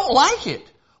really don't like it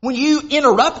when you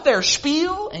interrupt their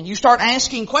spiel and you start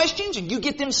asking questions and you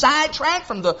get them sidetracked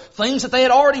from the things that they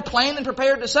had already planned and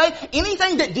prepared to say.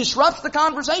 Anything that disrupts the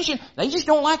conversation, they just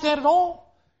don't like that at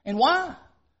all. And why?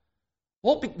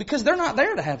 Well, because they're not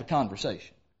there to have a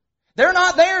conversation. They're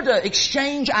not there to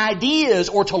exchange ideas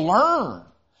or to learn.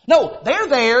 No, they're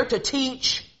there to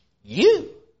teach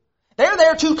you. They're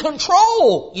there to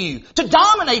control you, to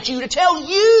dominate you, to tell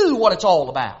you what it's all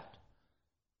about.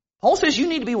 Paul says you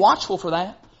need to be watchful for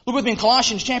that. Look with me in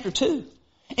Colossians chapter 2.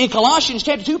 In Colossians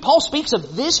chapter 2, Paul speaks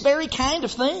of this very kind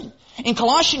of thing. In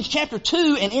Colossians chapter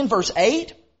 2 and in verse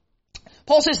 8,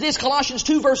 Paul says this, Colossians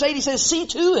 2 verse 8, he says, see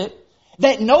to it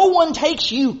that no one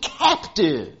takes you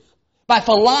captive by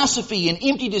philosophy and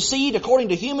empty deceit according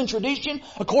to human tradition,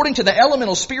 according to the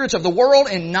elemental spirits of the world,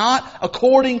 and not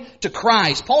according to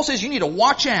Christ. Paul says you need to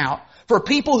watch out for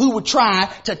people who would try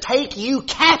to take you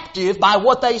captive by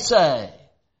what they say.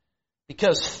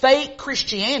 Because fake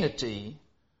Christianity,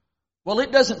 well,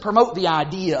 it doesn't promote the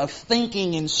idea of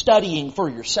thinking and studying for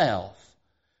yourself.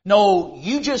 No,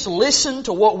 you just listen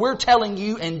to what we're telling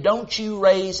you and don't you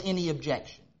raise any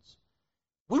objections.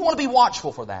 We want to be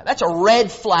watchful for that. That's a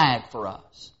red flag for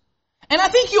us. And I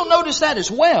think you'll notice that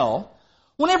as well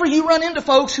whenever you run into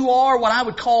folks who are what I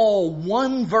would call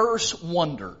one-verse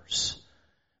wonders.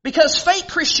 Because fake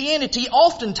Christianity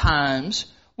oftentimes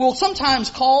will sometimes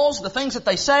cause the things that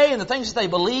they say and the things that they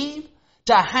believe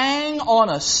to hang on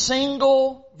a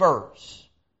single verse.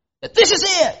 That this is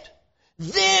it.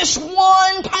 This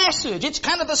one passage. It's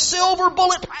kind of the silver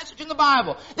bullet passage in the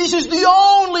Bible. This is the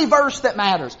only verse that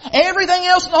matters. Everything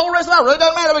else in the whole rest of the Bible really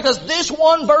doesn't matter because this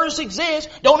one verse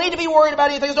exists. Don't need to be worried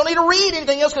about anything else. Don't need to read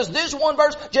anything else because this one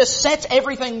verse just sets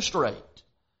everything straight.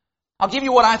 I'll give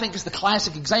you what I think is the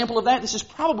classic example of that. This is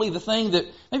probably the thing that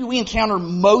maybe we encounter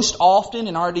most often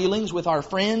in our dealings with our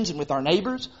friends and with our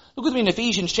neighbors. Look with me in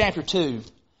Ephesians chapter 2.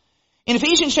 In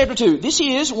Ephesians chapter 2, this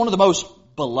is one of the most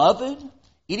beloved,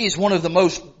 it is one of the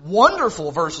most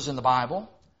wonderful verses in the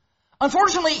Bible.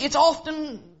 Unfortunately, it's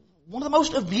often one of the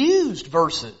most abused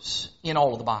verses in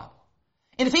all of the Bible.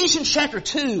 In Ephesians chapter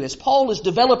 2, as Paul is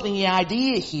developing the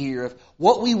idea here of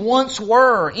what we once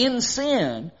were in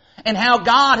sin and how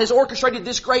God has orchestrated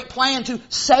this great plan to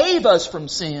save us from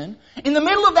sin, in the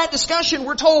middle of that discussion,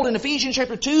 we're told in Ephesians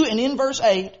chapter 2 and in verse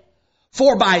 8,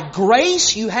 "For by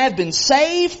grace you have been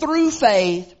saved through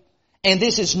faith, and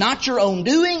this is not your own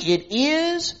doing, it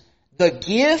is the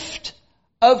gift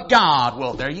of God."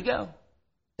 Well, there you go.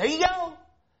 There you go.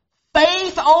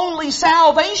 Faith only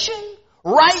salvation,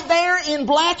 right there in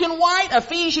black and white,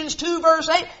 Ephesians 2 verse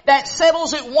 8, that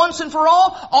settles it once and for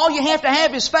all. All you have to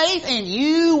have is faith and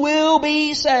you will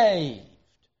be saved.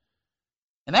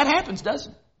 And that happens,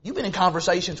 doesn't it? You've been in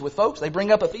conversations with folks, they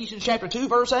bring up Ephesians chapter 2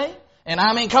 verse 8. And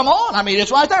I mean, come on. I mean,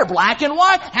 it's right there, black and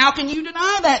white. How can you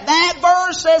deny that? That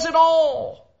verse says it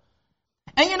all.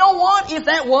 And you know what? If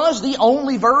that was the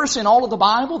only verse in all of the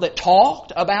Bible that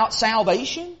talked about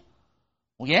salvation,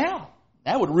 well, yeah,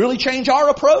 that would really change our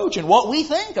approach and what we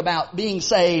think about being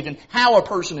saved and how a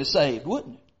person is saved,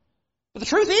 wouldn't it? But the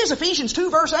truth is, Ephesians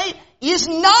 2 verse 8 is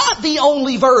not the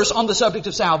only verse on the subject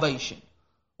of salvation.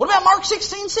 What about Mark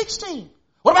 16:16?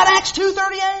 What about Acts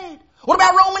 2:38? What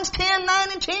about Romans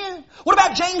 10:9 and 10? What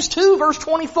about James 2 verse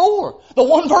 24? The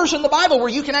one verse in the Bible where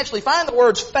you can actually find the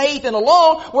words faith and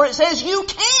alone, where it says you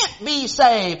can't be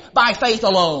saved by faith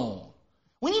alone.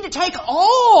 We need to take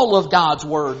all of God's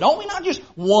Word, don't we? Not just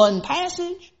one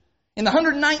passage. In the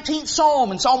 119th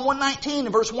Psalm, in Psalm 119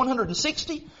 and verse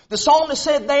 160, the psalmist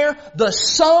said there, "The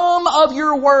sum of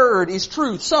your word is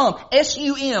truth." Sum,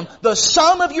 S-U-M. The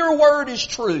sum of your word is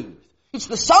truth. It's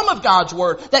the sum of God's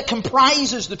Word that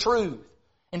comprises the truth.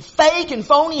 And fake and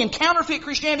phony and counterfeit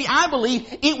Christianity, I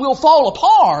believe, it will fall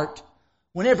apart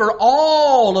whenever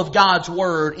all of God's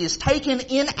Word is taken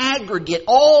in aggregate,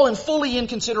 all and fully in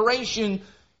consideration,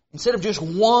 instead of just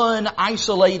one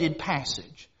isolated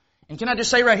passage. And can I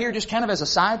just say right here, just kind of as a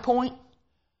side point,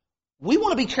 we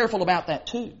want to be careful about that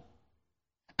too.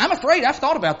 I'm afraid, I've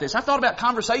thought about this. I've thought about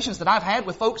conversations that I've had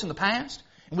with folks in the past.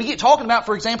 And we get talking about,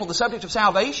 for example, the subject of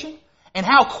salvation. And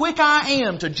how quick I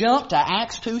am to jump to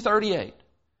Acts 2:38.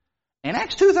 And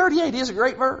Acts 2:38 is a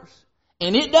great verse.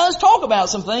 And it does talk about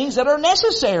some things that are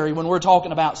necessary when we're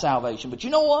talking about salvation. But you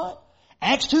know what?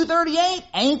 Acts 2:38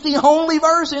 ain't the only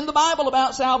verse in the Bible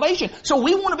about salvation. So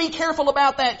we want to be careful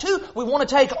about that too. We want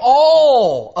to take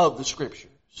all of the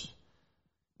Scriptures.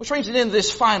 Which brings it into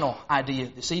this final idea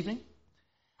this evening.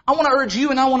 I want to urge you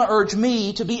and I want to urge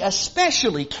me to be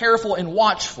especially careful and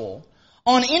watchful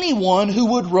on anyone who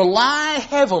would rely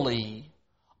heavily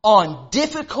on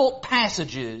difficult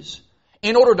passages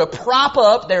in order to prop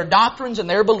up their doctrines and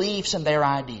their beliefs and their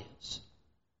ideas.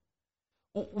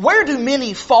 Where do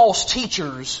many false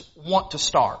teachers want to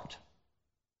start?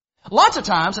 Lots of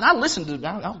times, and I'll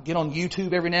get on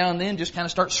YouTube every now and then, just kind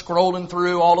of start scrolling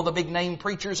through all of the big name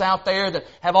preachers out there that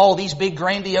have all these big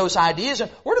grandiose ideas. And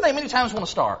where do they many times want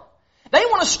to start? They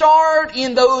want to start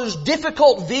in those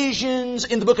difficult visions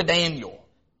in the book of Daniel.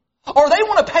 Or they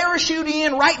want to parachute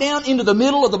in right down into the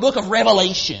middle of the book of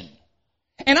Revelation.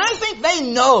 And I think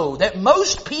they know that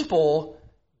most people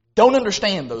don't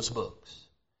understand those books.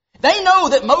 They know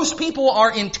that most people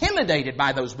are intimidated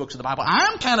by those books of the Bible.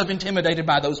 I'm kind of intimidated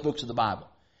by those books of the Bible.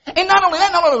 And not only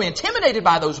that, not only are we intimidated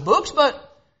by those books,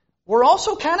 but we're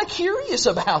also kind of curious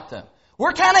about them.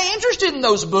 We're kind of interested in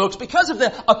those books because of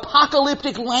the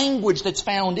apocalyptic language that's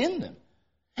found in them.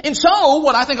 And so,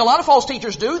 what I think a lot of false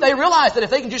teachers do, they realize that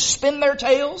if they can just spin their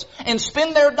tales and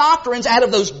spin their doctrines out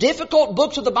of those difficult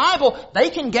books of the Bible, they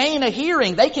can gain a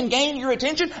hearing, they can gain your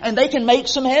attention, and they can make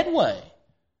some headway.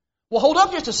 Well, hold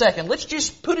up just a second. Let's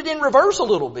just put it in reverse a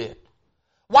little bit.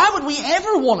 Why would we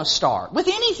ever want to start with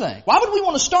anything? Why would we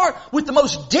want to start with the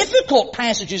most difficult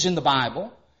passages in the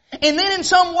Bible and then in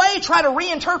some way try to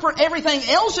reinterpret everything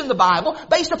else in the Bible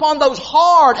based upon those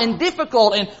hard and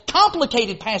difficult and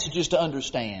complicated passages to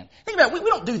understand? Think about it. We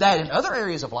don't do that in other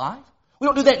areas of life. We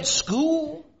don't do that in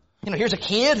school. Here's a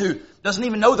kid who doesn't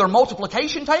even know their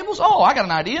multiplication tables. Oh, I got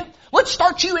an idea. Let's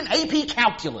start you in AP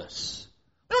Calculus.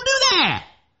 We don't do that.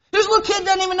 This little kid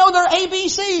doesn't even know their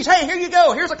ABCs. Hey, here you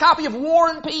go. Here's a copy of War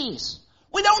and Peace.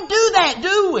 We don't do that,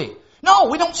 do we? No,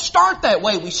 we don't start that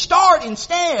way. We start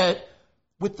instead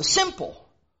with the simple.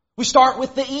 We start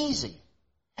with the easy.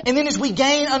 And then as we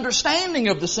gain understanding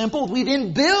of the simple, we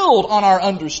then build on our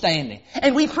understanding.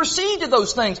 And we proceed to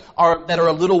those things that are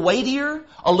a little weightier,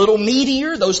 a little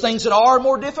meatier, those things that are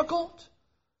more difficult.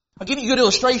 I'll give you a good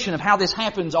illustration of how this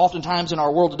happens oftentimes in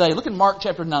our world today. Look at Mark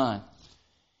chapter 9.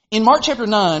 In Mark chapter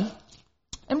 9,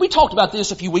 and we talked about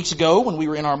this a few weeks ago when we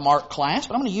were in our Mark class,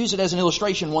 but I'm going to use it as an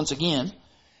illustration once again.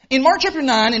 In Mark chapter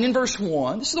 9 and in verse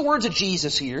 1, this is the words of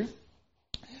Jesus here.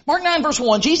 Mark 9 verse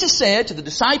 1, Jesus said to the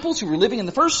disciples who were living in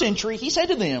the first century, He said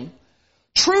to them,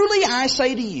 "Truly I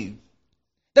say to you,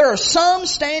 there are some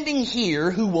standing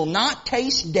here who will not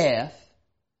taste death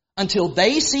until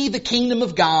they see the kingdom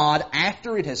of God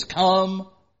after it has come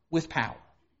with power."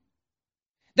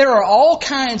 There are all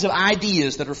kinds of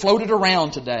ideas that are floated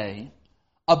around today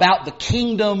about the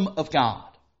kingdom of God.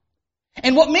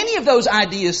 And what many of those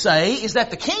ideas say is that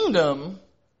the kingdom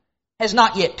has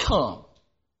not yet come.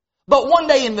 But one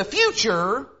day in the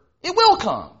future, it will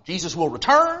come. Jesus will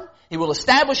return. He will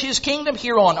establish His kingdom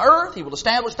here on earth. He will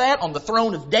establish that on the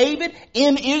throne of David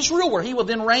in Israel, where He will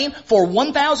then reign for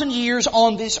 1,000 years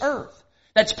on this earth.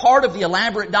 That's part of the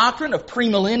elaborate doctrine of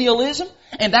premillennialism,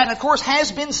 and that, of course,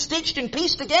 has been stitched and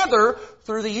pieced together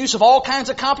through the use of all kinds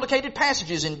of complicated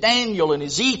passages in Daniel and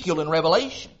Ezekiel and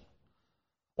Revelation.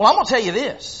 Well, I'm going to tell you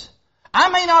this. I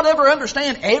may not ever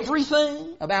understand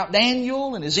everything about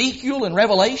Daniel and Ezekiel and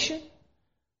Revelation,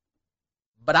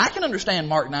 but I can understand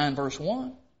Mark 9 verse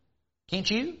 1.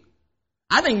 Can't you?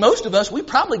 I think most of us, we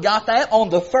probably got that on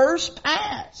the first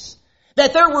pass.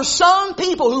 That there were some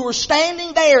people who were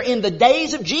standing there in the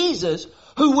days of Jesus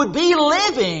who would be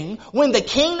living when the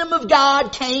kingdom of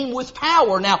God came with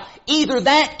power. Now, either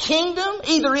that kingdom,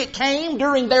 either it came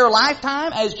during their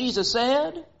lifetime, as Jesus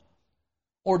said,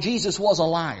 or Jesus was a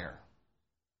liar.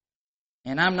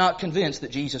 And I'm not convinced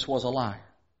that Jesus was a liar.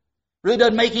 Really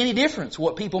doesn't make any difference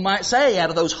what people might say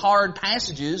out of those hard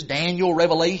passages, Daniel,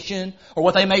 Revelation, or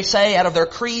what they may say out of their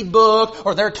creed book,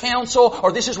 or their counsel,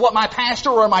 or this is what my pastor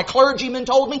or my clergyman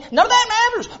told me. None of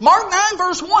that matters. Mark 9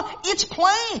 verse 1, it's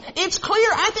plain, it's clear.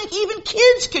 I think even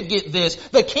kids could get this.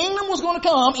 The kingdom was going to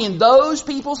come in those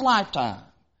people's lifetime.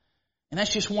 And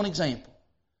that's just one example.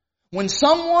 When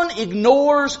someone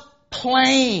ignores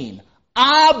plain,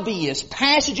 obvious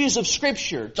passages of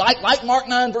Scripture, like Mark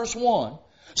 9 verse 1,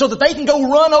 so that they can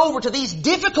go run over to these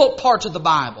difficult parts of the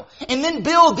Bible and then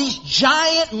build these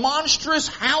giant, monstrous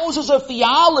houses of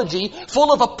theology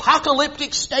full of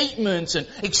apocalyptic statements and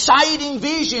exciting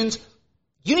visions,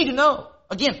 you need to know.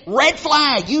 Again, red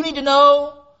flag, you need to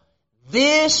know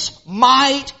this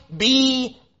might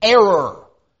be error.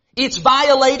 It's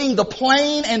violating the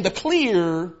plain and the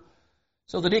clear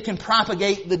so that it can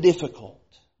propagate the difficult.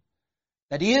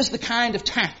 That is the kind of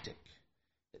tactic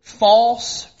that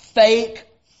false, fake,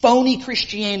 phony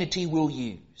Christianity will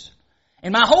use.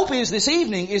 And my hope is this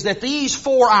evening is that these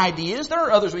 4 ideas, there are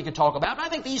others we could talk about, but I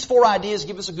think these 4 ideas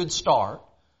give us a good start.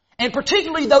 And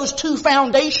particularly those 2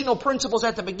 foundational principles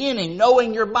at the beginning,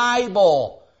 knowing your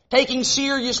Bible, taking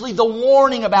seriously the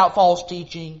warning about false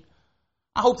teaching.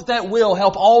 I hope that will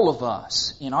help all of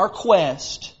us in our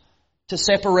quest to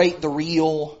separate the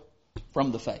real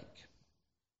from the fake.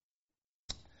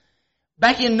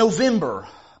 Back in November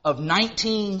of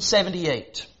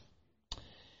 1978,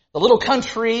 the little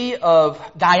country of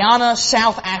Guyana,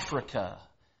 South Africa,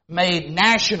 made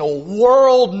national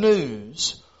world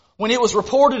news when it was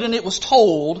reported and it was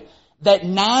told that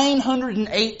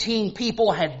 918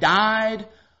 people had died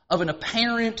of an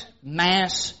apparent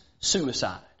mass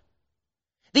suicide.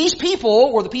 These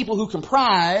people were the people who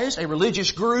comprised a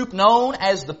religious group known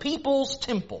as the People's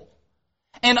Temple.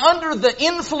 And under the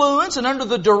influence and under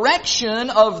the direction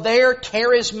of their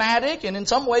charismatic and in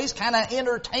some ways kind of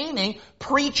entertaining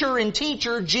preacher and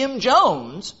teacher Jim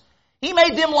Jones, he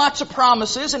made them lots of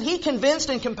promises and he convinced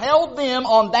and compelled them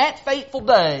on that fateful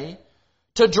day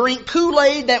to drink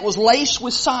Kool-Aid that was laced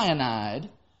with cyanide.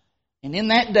 And in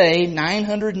that day,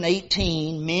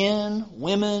 918 men,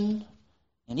 women,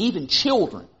 and even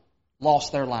children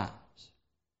lost their lives.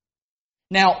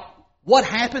 Now, what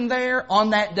happened there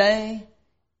on that day?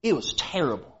 It was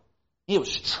terrible. It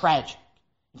was tragic.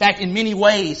 In fact, in many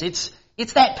ways, it's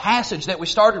that passage that we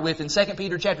started with in 2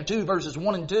 Peter chapter 2, verses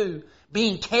 1 and 2,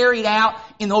 being carried out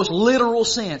in those literal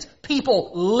sense.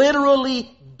 People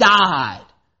literally died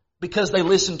because they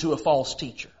listened to a false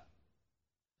teacher.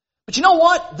 But you know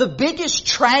what? The biggest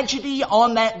tragedy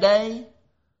on that day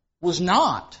was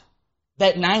not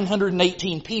that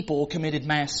 918 people committed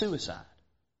mass suicide.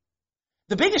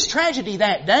 The biggest tragedy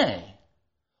that day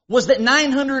was that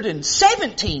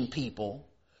 917 people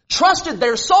trusted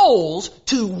their souls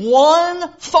to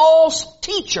one false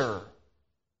teacher.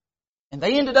 And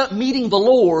they ended up meeting the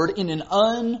Lord in an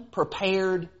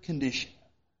unprepared condition.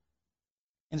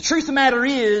 And the truth of the matter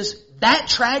is, that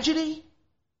tragedy,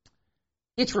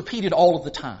 it's repeated all of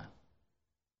the time.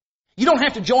 You don't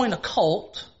have to join a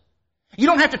cult. You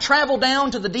don't have to travel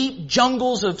down to the deep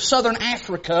jungles of southern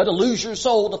Africa to lose your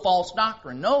soul to false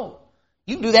doctrine. No.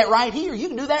 You can do that right here. You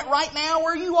can do that right now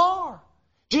where you are.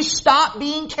 Just stop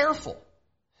being careful.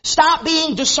 Stop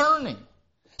being discerning.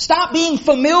 Stop being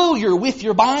familiar with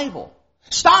your Bible.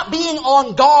 Stop being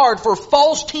on guard for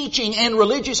false teaching and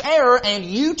religious error, and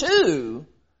you too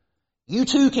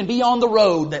can be on the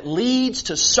road that leads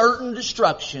to certain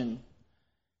destruction,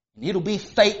 and it'll be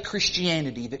fake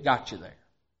Christianity that got you there.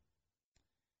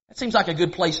 That seems like a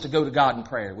good place to go to God in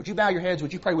prayer. Would you bow your heads?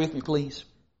 Would you pray with me, please?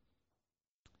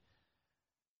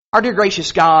 Our dear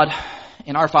gracious God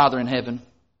and our Father in heaven,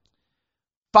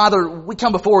 Father, we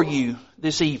come before you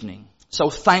this evening, so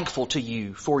thankful to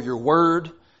you for your word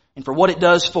and for what it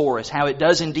does for us, how it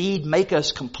does indeed make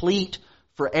us complete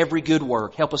for every good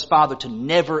work. Help us, Father, to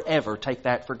never, ever take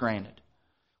that for granted.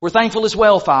 We're thankful as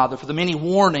well, Father, for the many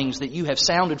warnings that you have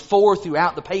sounded forth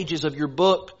throughout the pages of your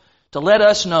book to let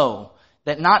us know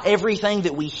that not everything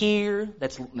that we hear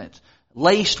that's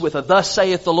laced with a thus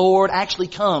saith the Lord actually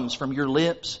comes from your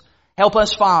lips. Help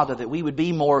us, Father, that we would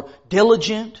be more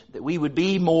diligent, that we would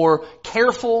be more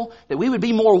careful, that we would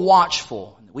be more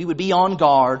watchful, that we would be on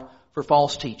guard for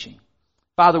false teaching.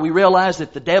 Father, we realize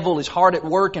that the devil is hard at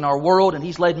work in our world and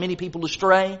he's led many people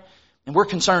astray. And we're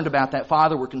concerned about that,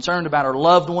 Father. We're concerned about our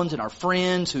loved ones and our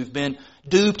friends who've been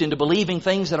duped into believing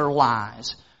things that are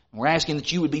lies. And we're asking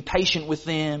that you would be patient with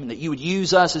them and that you would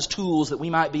use us as tools that we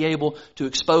might be able to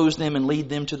expose them and lead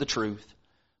them to the truth.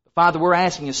 Father, we're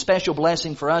asking a special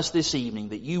blessing for us this evening,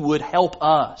 that you would help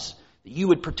us, that you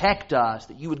would protect us,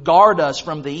 that you would guard us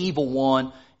from the evil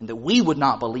one, and that we would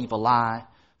not believe a lie.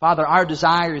 Father, our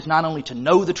desire is not only to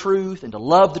know the truth and to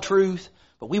love the truth,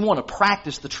 but we want to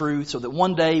practice the truth so that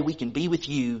one day we can be with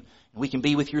you and we can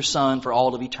be with your Son for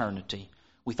all of eternity.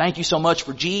 We thank you so much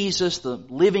for Jesus, the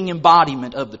living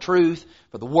embodiment of the truth,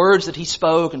 for the words that he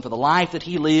spoke and for the life that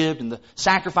he lived and the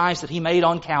sacrifice that he made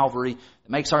on Calvary that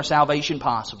makes our salvation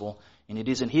possible. And it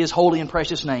is in his holy and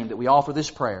precious name that we offer this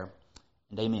prayer.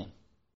 And amen.